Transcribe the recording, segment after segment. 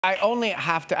I only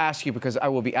have to ask you because I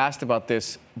will be asked about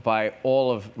this by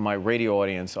all of my radio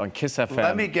audience on Kiss FM.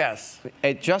 Let me guess.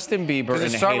 Justin Bieber and Hailey.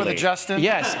 Does it start with a Justin?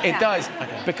 Yes, it does.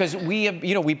 Because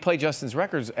we play Justin's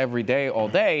records every day, all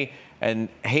day, and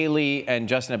Hailey and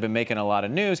Justin have been making a lot of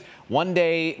news. One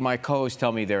day, my co-hosts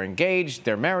tell me they're engaged,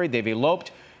 they're married, they've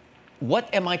eloped. What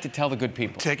am I to tell the good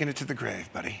people? Taking it to the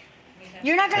grave, buddy.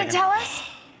 You're not going to tell us?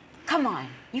 Come on.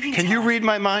 Can you read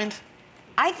my mind?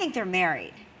 I think they're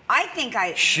married. I think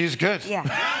She's good. Yeah.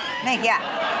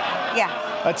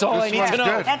 Yeah. That's all I need to know.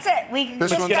 Good. That's it. We This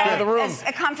just one's got good. The room.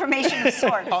 a confirmation of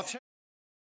sorts.